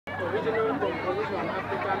original composition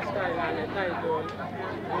African style and the title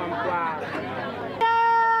Mamkwar.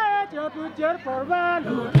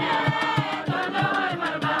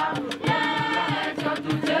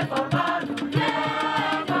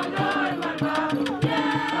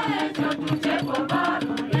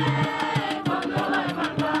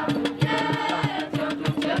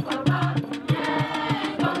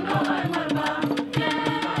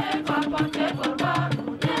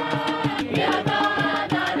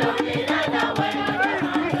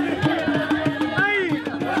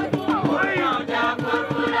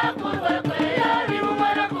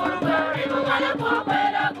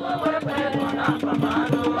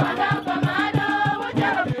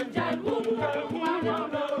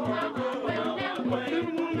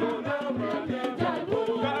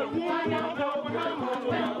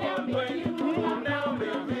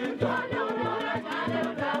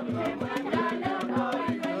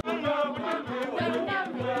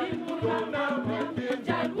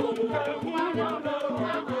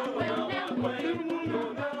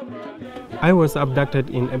 I was abducted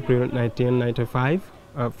in April 1995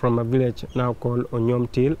 from a village now called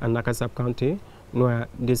Onyomtil, Anaka Sub-County, Noya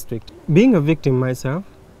District. Being a victim myself,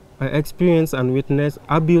 I experienced and witnessed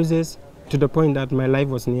abuses to the point that my life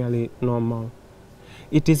was nearly normal.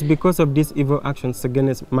 It is because of these evil actions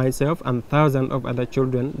against myself and thousands of other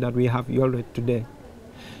children that we have YOLRED today.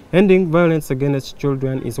 Ending violence against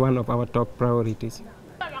children is one of our top priorities.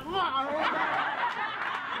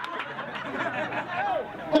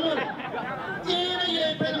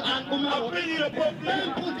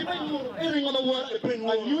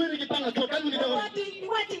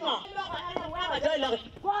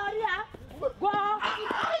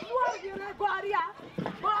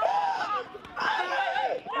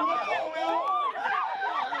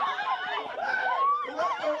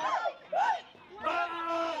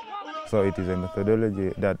 So it is a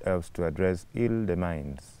methodology that helps to address ill the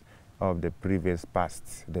minds of the previous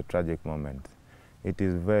past, the tragic moment. It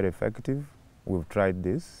is very effective. We've tried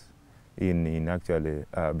this actually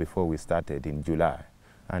before we started in July.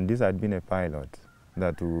 And this had been a pilot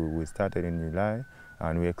that we started in July,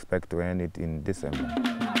 and we expect to end it in December.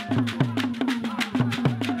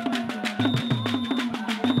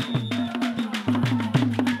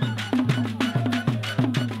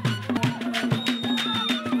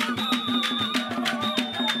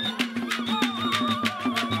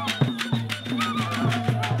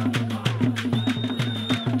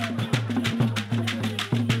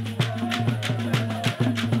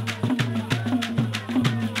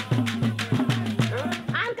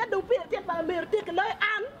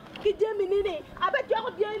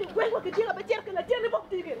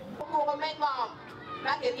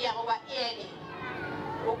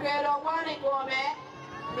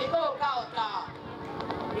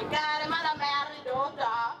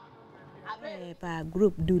 Pa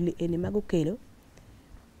group duli eni magukelo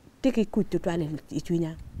tiki kutu twale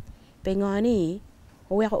ichunya pengoni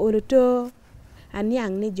oweko oloto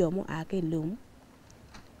anyang ni jomo ake lum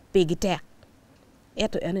pigi tek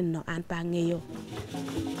eto enen no an pa ngeyo